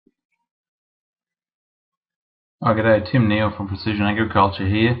Hi, g'day, Tim Neal from Precision Agriculture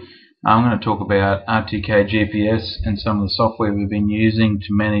here. I'm going to talk about RTK GPS and some of the software we've been using to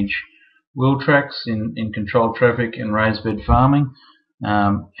manage wheel tracks in controlled traffic and raised bed farming,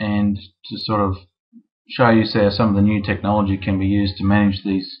 and to sort of show you how some of the new technology can be used to manage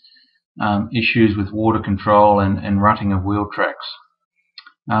these issues with water control and rutting of wheel tracks.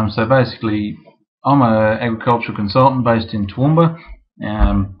 So basically, I'm an agricultural consultant based in Toowoomba.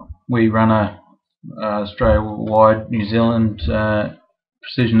 We run a Australia-wide, New Zealand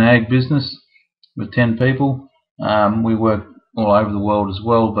precision ag business with 10 people. We work all over the world as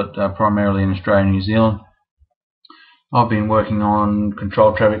well, but primarily in Australia and New Zealand. I've been working on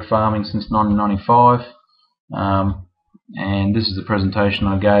controlled traffic farming since 1995, and this is the presentation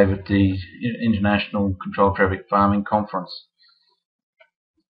I gave at the International Controlled Traffic Farming Conference.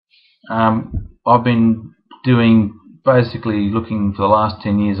 I've been doing basically looking for the last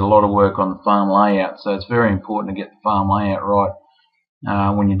 10 years a lot of work on the farm layout, so it's very important to get the farm layout right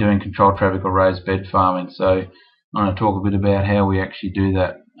when you're doing controlled traffic or raised bed farming. So I'm going to talk a bit about how we actually do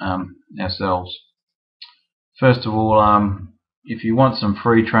that ourselves. First of all, if you want some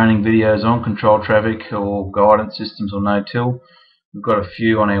free training videos on controlled traffic or guidance systems or no-till, we've got a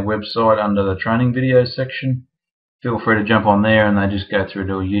few on our website under the training videos section. Feel free to jump on there, and they just go through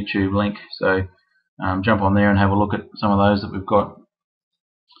to a YouTube link. So jump on there and have a look at some of those that we've got.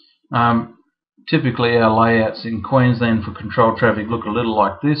 Typically our layouts in Queensland for controlled traffic look a little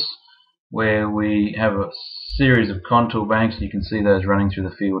like this, where we have a series of contour banks. You can see those running through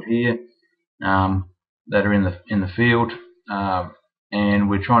the field here, that are in the field, and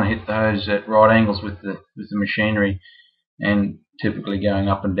we're trying to hit those at right angles with the machinery, and typically going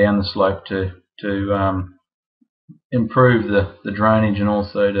up and down the slope to improve the drainage and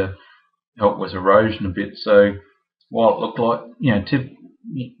also to help with erosion a bit. So while it looked like,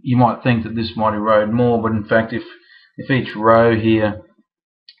 you might think that this might erode more, but in fact if each row here,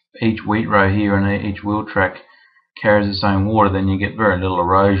 each wheat row here and each wheel track carries its own water, then you get very little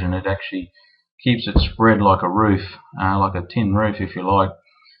erosion. It actually keeps it spread like a roof, like a tin roof if you like.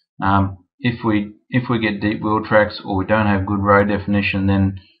 If we get deep wheel tracks or we don't have good row definition,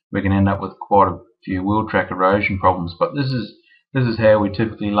 then we can end up with quite a few wheel track erosion problems. But this is how we're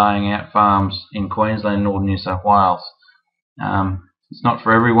typically laying out farms in Queensland and northern New South Wales. It's not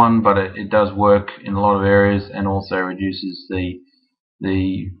for everyone, but it does work in a lot of areas, and also reduces the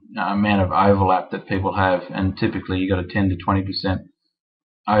amount of overlap that people have. And typically you got a 10 to 20%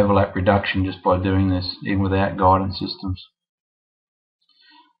 overlap reduction just by doing this, even without guidance systems.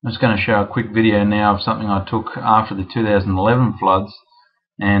 I'm just going to show a quick video now of something I took after the 2011 floods,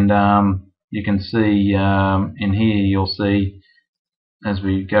 and you can see in here, you'll see as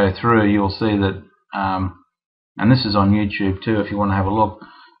we go through, you'll see that, and this is on YouTube too if you want to have a look,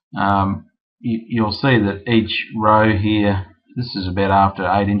 you'll see that each row here, this is about after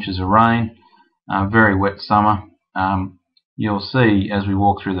 8 inches of rain, very wet summer. You'll see as we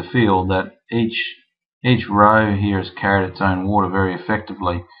walk through the field that each row here has carried its own water very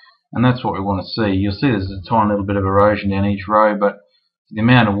effectively, and that's what we want to see. You'll see there's a tiny little bit of erosion down each row, but the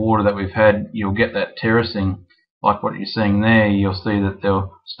amount of water that we've had, you'll get that terracing like what you're seeing there. You'll see that the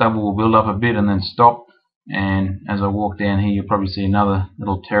stubble will build up a bit and then stop, and as I walk down here you'll probably see another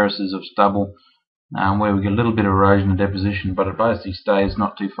little terraces of stubble where we get a little bit of erosion and deposition, but it basically stays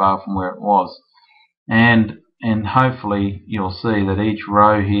not too far from where it was. And hopefully you'll see that each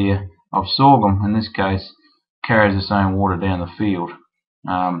row here of sorghum, in this case, carries its own water down the field,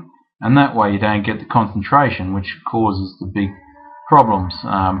 and that way you don't get the concentration which causes the big problems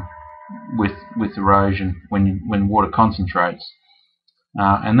with erosion when water concentrates.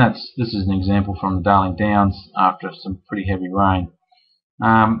 And this is an example from the Darling Downs after some pretty heavy rain.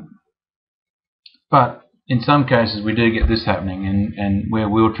 But in some cases we do get this happening, and where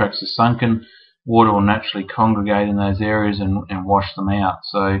wheel tracks are sunken, water will naturally congregate in those areas and wash them out.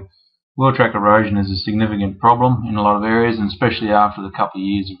 So wheel track erosion is a significant problem in a lot of areas, and especially after the couple of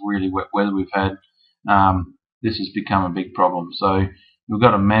years of really wet weather we've had, this has become a big problem. So we've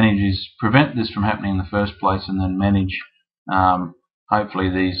got to prevent this from happening in the first place, and then manage hopefully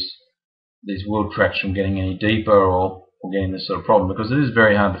these wheel tracks from getting any deeper or getting this sort of problem, because it is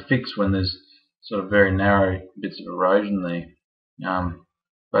very hard to fix when there's sort of very narrow bits of erosion there.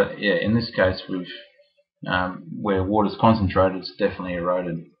 But yeah, in this case we've where water's concentrated, it's definitely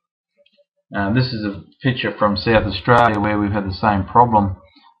eroded. This is a picture from South Australia where we've had the same problem.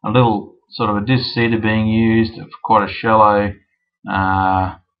 A little sort of a disc seeder being used, quite a shallow,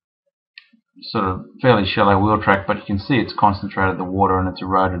 sort of fairly shallow wheel track, but you can see it's concentrated the water and it's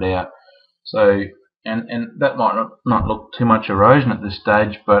eroded out. So and that might not look too much erosion at this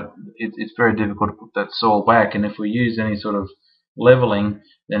stage, but it's very difficult to put that soil back, and if we use any sort of leveling,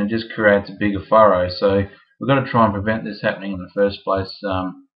 then it just creates a bigger furrow. So we've got to try and prevent this happening in the first place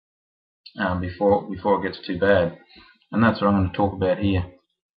before it gets too bad, and that's what I'm going to talk about here.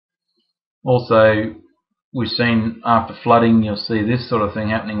 Also, we've seen after flooding, you'll see this sort of thing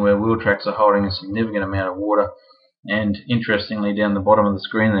happening where wheel tracks are holding a significant amount of water. And interestingly, down the bottom of the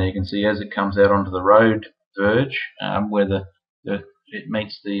screen there, you can see as it comes out onto the road verge, where it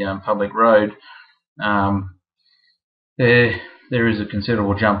meets the public road, there is a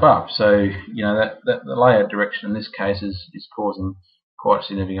considerable jump up. So you know that the layout direction in this case is causing quite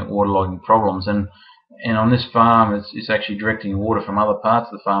significant waterlogging problems. And on this farm, it's actually directing water from other parts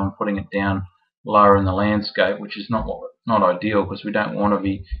of the farm and putting it down lower in the landscape, which is not ideal, because we don't want to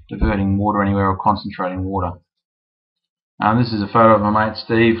be diverting water anywhere or concentrating water. This is a photo of my mate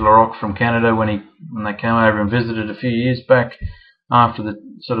Steve Larocque from Canada when they came over and visited a few years back after the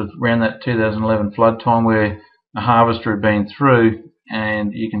sort of around that 2011 flood time, where a harvester had been through,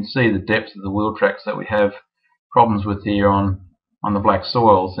 and you can see the depth of the wheel tracks that we have problems with here on the black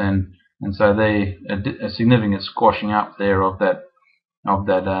soils, and so there a significant squashing up there of that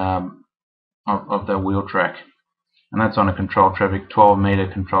wheel track, and that's on a controlled traffic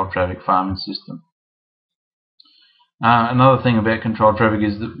 12-metre controlled traffic farming system. Another thing about controlled traffic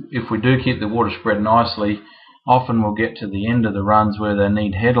is that if we do keep the water spread nicely, often we'll get to the end of the runs where they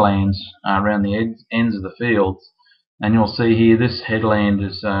need headlands around the ends of the fields, and you'll see here this headland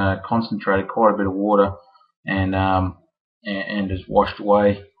has concentrated quite a bit of water and has washed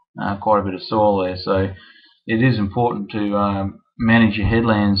away quite a bit of soil there. So it is important to manage your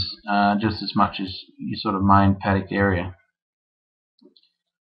headlands just as much as your sort of main paddock area.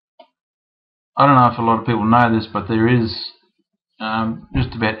 I don't know if a lot of people know this, but there is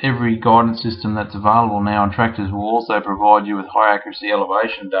just about every guidance system that's available now, and tractors will also provide you with high accuracy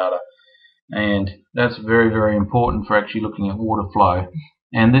elevation data, and that's very, very important for actually looking at water flow.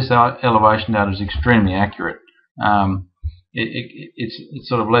 And this elevation data is extremely accurate. It's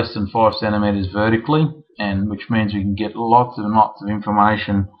sort of less than 5 centimeters vertically, and which means we can get lots and lots of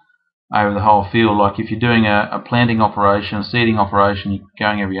information over the whole field. Like if you're doing a planting operation, a seeding operation, you're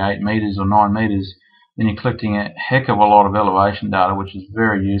going every 8 meters or 9 meters, then you're collecting a heck of a lot of elevation data, which is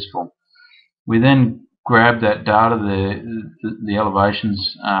very useful. We then grab that data, the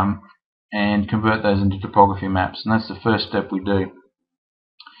elevations, and convert those into topography maps, and that's the first step we do.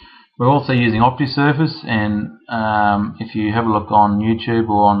 We're also using OptiSurface, and if you have a look on YouTube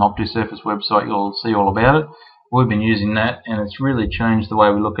or on OptiSurface website, you'll see all about it. We've been using that, and it's really changed the way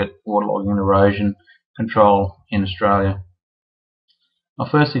we look at waterlogging and erosion control in Australia. I'll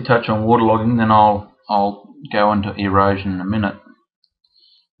firstly touch on waterlogging, then I'll go into erosion in a minute.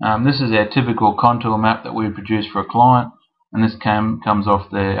 This is our typical contour map that we produce for a client, and this comes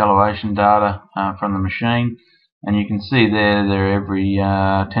off the elevation data from the machine, and you can see they're every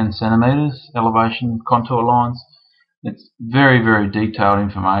 10 centimeters elevation contour lines. It's very, very detailed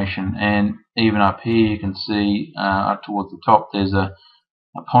information, and even up here you can see up towards the top there's a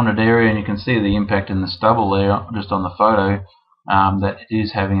ponded area, and you can see the impact in the stubble there just on the photo, that it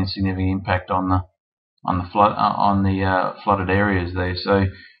is having a significant impact on the flooded areas there. So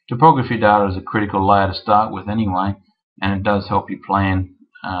topography data is a critical layer to start with anyway, and it does help you plan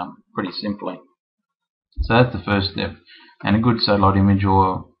pretty simply. So that's the first step, and a good satellite image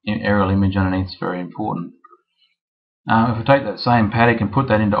or aerial image underneath is very important. If we take that same paddock and put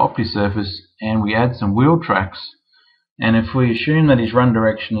that into OptiSurface, and we add some wheel tracks, and if we assume that his run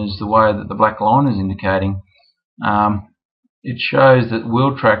direction is the way that the black line is indicating, it shows that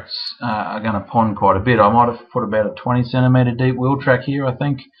wheel tracks are going to pond quite a bit. I might have put about a 20 centimeter deep wheel track here, I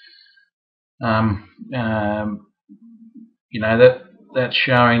think. You know, that's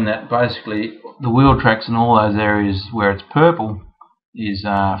showing that basically the wheel tracks in all those areas where it's purple is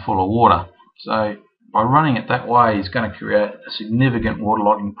full of water. So by running it that way, it's going to create a significant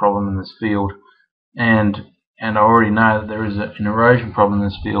waterlogging problem in this field, and I already know that there is an erosion problem in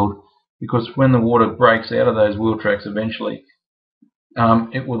this field, because when the water breaks out of those wheel tracks eventually,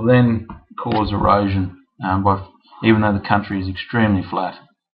 it will then cause erosion. Even though the country is extremely flat,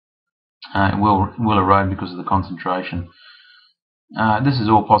 it will erode because of the concentration. This is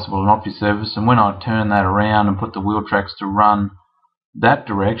all possible in OptiSurface, and when I turn that around and put the wheel tracks to run that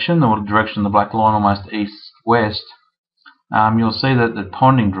direction, the direction of the black line, almost east-west, you'll see that the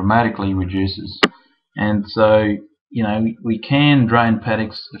ponding dramatically reduces. And so, you know, we can drain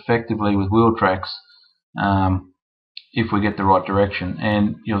paddocks effectively with wheel tracks if we get the right direction.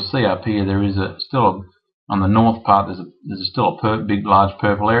 And you'll see up here there is still on the north part there's still a big large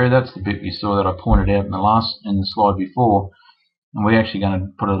purple area. That's the bit you saw that I pointed out in the slide before, and we're actually going to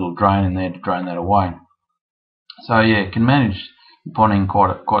put a little drain in there to drain that away. So yeah, it can manage the ponding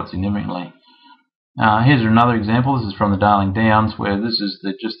quite significantly. Here's another example. This is from the Darling Downs, where this is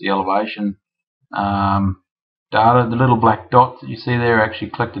just the elevation data. The little black dots that you see there are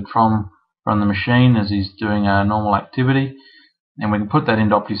actually collected from the machine as he's doing a normal activity, and we can put that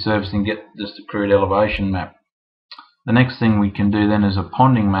into OptiService and get just a crude elevation map. The next thing we can do then is a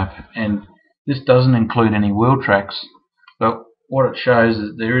ponding map, and this doesn't include any wheel tracks, but what it shows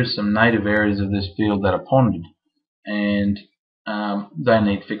is there is some native areas of this field that are ponded, and they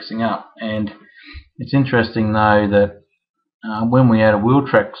need fixing up. And it's interesting though that when we add a wheel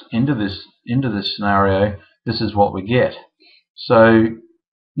track into this scenario, this is what we get. So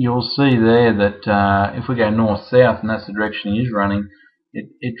you'll see there that if we go north-south, and that's the direction he is running,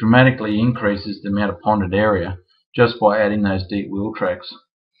 it dramatically increases the amount of ponded area just by adding those deep wheel tracks.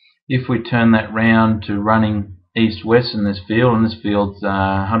 If we turn that round to running east-west in this field, and this field's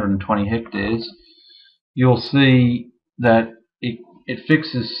 120 hectares, you'll see that it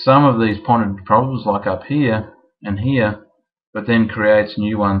fixes some of these ponded problems, like up here and here, but then creates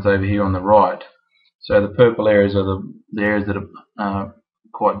new ones over here on the right. So the purple areas are the areas that are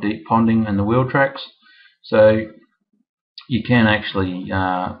quite deep ponding and the wheel tracks. So you can actually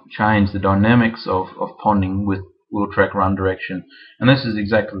change the dynamics of ponding with wheel track run direction, and this is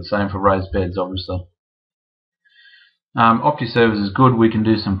exactly the same for raised beds, obviously. OptiService is good. We can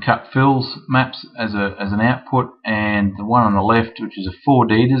do some cut fills maps as an output, and the one on the left, which is a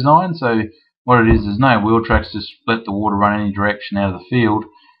 4D design. So what it is, there's no wheel tracks to let the water run any direction out of the field.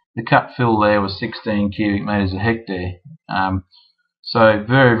 The cut fill there was 16 cubic metres a hectare. So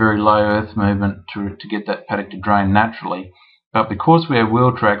very, very low earth movement to get that paddock to drain naturally. But because we have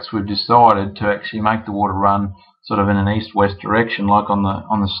wheel tracks, we've decided to actually make the water run sort of in an east-west direction, like on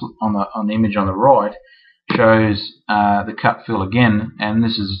the image on the right shows the cut fill again, and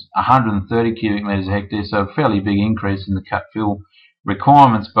this is 130 cubic metres a hectare, so a fairly big increase in the cut fill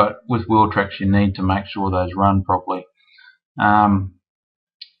requirements. But with wheel tracks, you need to make sure those run properly.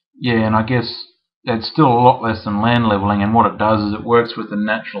 Yeah, and I guess it's still a lot less than land levelling, and what it does is it works with the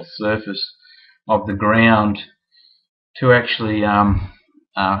natural surface of the ground to actually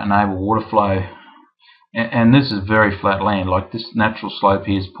enable water flow. And this is very flat land. Like this natural slope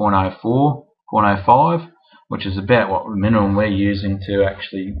here is 0.04, 0.05, which is about what the minimum we're using to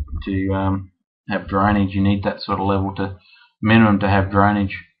actually have drainage. You need that sort of level to minimum to have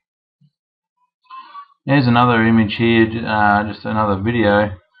drainage. Here's another image here, just another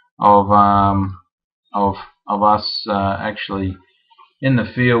video of us actually in the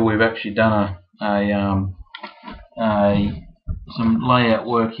field. We've actually done some layout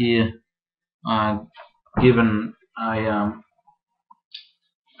work here, given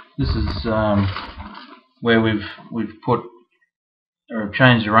this is where we've put or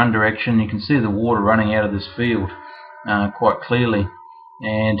changed the run direction. You can see the water running out of this field quite clearly,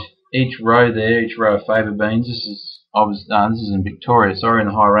 and each row there, each row of favour beans, this is in Victoria, sorry, in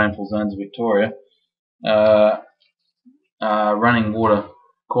the high rainfall zones of Victoria, running water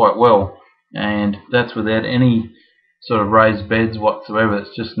quite well, and that's without any sort of raised beds whatsoever.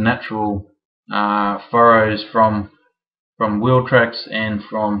 It's just natural furrows from wheel tracks and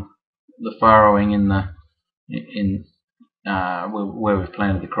from the furrowing where we've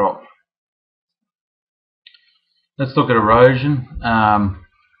planted the crop. Let's look at erosion.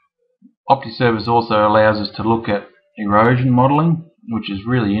 OptiService also allows us to look at erosion modelling, which is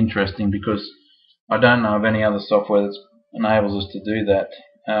really interesting because I don't know of any other software that enables us to do that.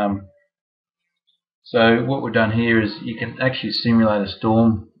 So what we've done here is you can actually simulate a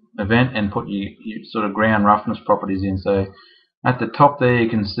storm event and put your sort of ground roughness properties in. So at the top there you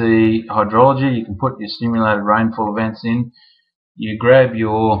can see hydrology. You can put your simulated rainfall events in. You grab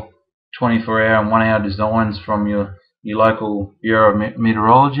your 24-hour and 1-hour designs from your local Bureau of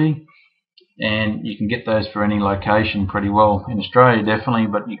Meteorology, and you can get those for any location pretty well. In Australia definitely,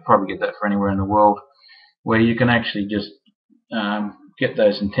 but you can probably get that for anywhere in the world, where you can actually just get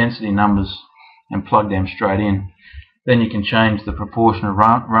those intensity numbers and plug them straight in. Then you can change the proportion of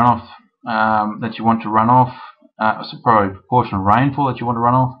runoff that you want to run off, proportion of rainfall that you want to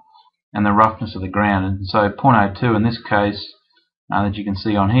run off, and the roughness of the ground. And so 0.02 in this case that you can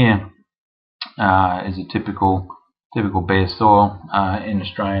see on here is a typical bare soil in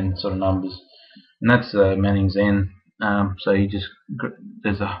Australian sort of numbers, and that's Manning's N. So you just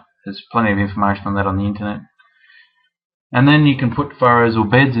there's plenty of information on that on the internet. And then you can put furrows or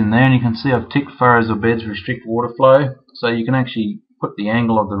beds in there, and you can see I've ticked furrows or beds restrict water flow. So you can actually put the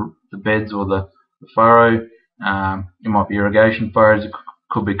angle of the beds or the the furrow. It might be irrigation furrows, it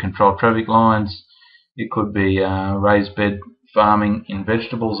could be controlled traffic lines, it could be raised bed farming in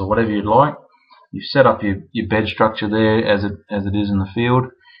vegetables or whatever you'd like. You set up your bed structure there as it is in the field,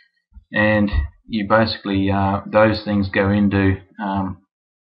 and you basically those things go into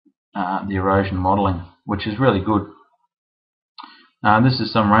the erosion modelling, which is really good. This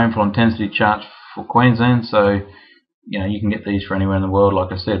is some rainfall intensity charts for Queensland, so you can get these for anywhere in the world,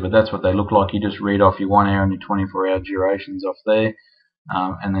 like I said, but that's what they look like. You just read off your 1 hour and your 24-hour durations off there,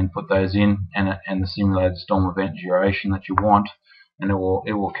 and then put those in, and the simulated storm event duration that you want, and it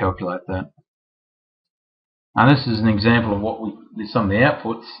will calculate that. This is an example of some of the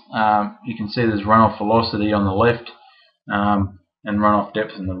outputs. You can see there's runoff velocity on the left, and runoff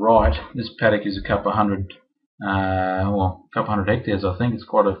depth on the right. This paddock is a couple hundred hectares, I think. It's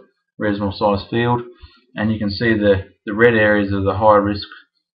quite a reasonable sized field, and you can see the red areas are the high risk,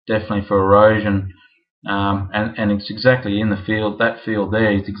 definitely for erosion, and it's exactly in the field. That field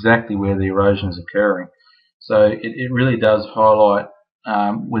there is exactly where the erosion is occurring. So it really does highlight,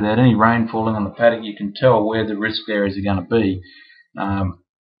 without any rain falling on the paddock, you can tell where the risk areas are going to be.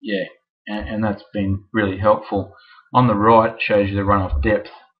 And that's been really helpful. On the right shows you the runoff depth,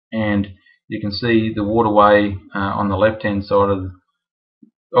 and you can see the waterway on the left hand side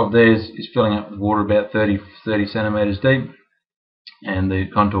of theirs is filling up with water about 30 centimetres deep, and the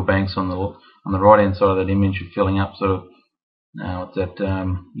contour banks on the right hand side of that image are filling up sort of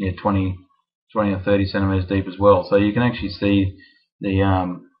 20 or 30 centimetres deep as well. So you can actually see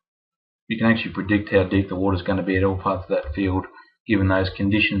you can actually predict how deep the water is going to be at all parts of that field, given those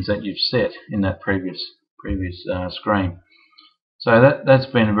conditions that you've set in that previous screen. So that's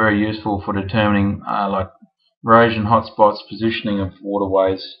been very useful for determining like erosion hotspots, positioning of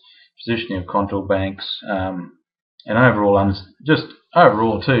waterways, positioning of contour banks, and overall just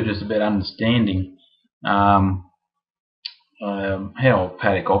about understanding how a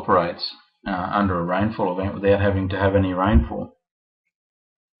paddock operates under a rainfall event without having to have any rainfall.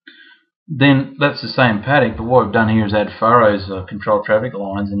 Then that's the same paddock, but what we've done here is add furrows, controlled traffic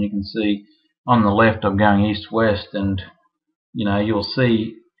lines, and you can see on the left I'm going east-west, and you'll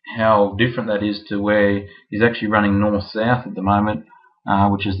see how different that is to where he's actually running north-south at the moment,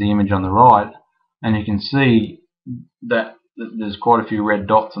 which is the image on the right, and you can see that there's quite a few red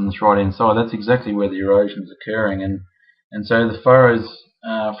dots on this right-hand side. That's exactly where the erosion is occurring, and so the furrows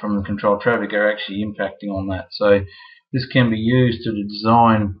from the controlled traffic are actually impacting on that. So this can be used to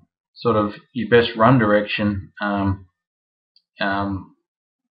design sort of your best run direction on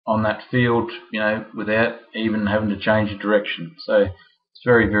that field, without even having to change the direction. So it's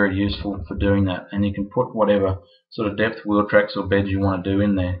very, very useful for doing that, and you can put whatever sort of depth wheel tracks or beds you want to do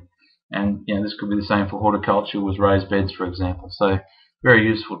in there. And this could be the same for horticulture with raised beds, for example. So very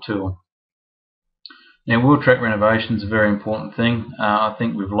useful tool. Now, wheel track renovation is a very important thing. I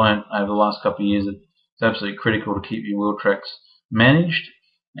think we've learnt over the last couple of years that it's absolutely critical to keep your wheel tracks managed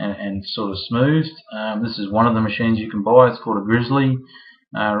and sort of smoothed. This is one of the machines you can buy. It's called a Grizzly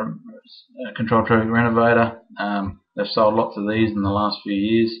controlled traffic renovator. They've sold lots of these in the last few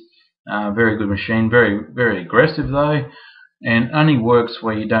years. Very good machine, very, very aggressive though, and only works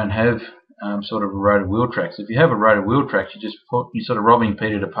where you don't have sort of eroded wheel tracks. If you have eroded wheel tracks, you're sort of robbing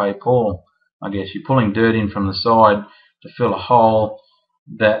Peter to pay Paul, I guess. You're pulling dirt in from the side to fill a hole,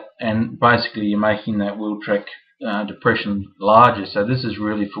 and basically you're making that wheel track depression larger. So this is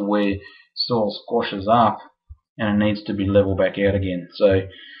really for where soil squashes up and it needs to be leveled back out again. So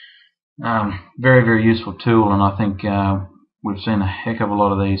very, very useful tool, and I think we've seen a heck of a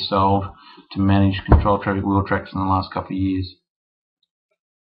lot of these sold to manage controlled traffic wheel tracks in the last couple of years.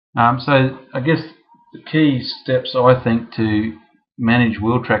 So I guess the key steps, I think, to manage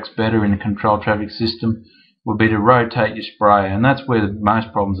wheel tracks better in a controlled traffic system would be to rotate your sprayer, and that's where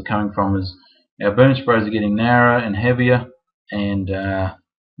most problems are coming from. Is our boom sprayers are getting narrower and heavier, and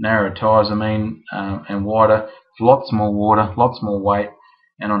narrower tyres, and wider. Lots more water, lots more weight,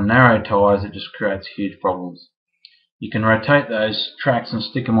 and on narrow tyres it just creates huge problems. You can rotate those tracks and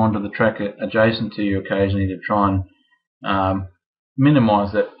stick them onto the track adjacent to you occasionally to try and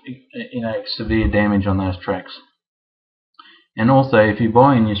minimise that severe damage on those tracks. And also, if you're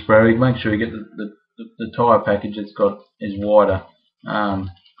buying your sprayer, you make sure you get the tyre package that's is wider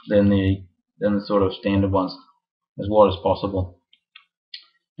than the sort of standard ones, as wide as possible.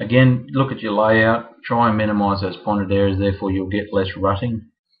 Again, look at your layout, try and minimise those ponded areas, therefore you'll get less rutting.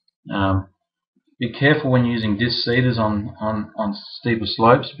 Be careful when using disc seeders on steeper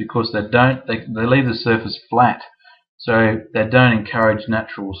slopes, because they leave the surface flat, so they don't encourage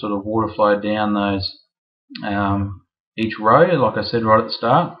natural sort of water flow down those each row, like I said right at the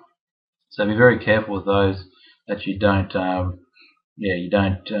start. So be very careful with those, that you don't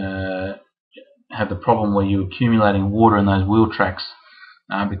have the problem where you're accumulating water in those wheel tracks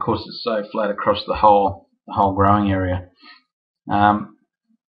because it's so flat across the whole growing area.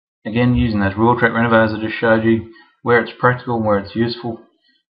 Again, using those wheel track renovators I just showed you, where it's practical and where it's useful.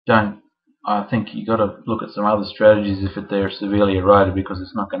 I think you've got to look at some other strategies if they're severely eroded, because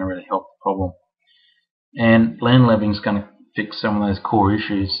it's not going to really help the problem. And land leveling is going to fix some of those core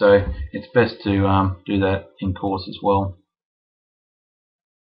issues, so it's best to do that in course as well.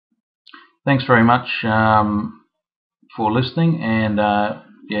 Thanks very much for listening, and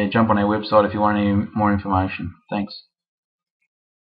jump on our website if you want any more information. Thanks.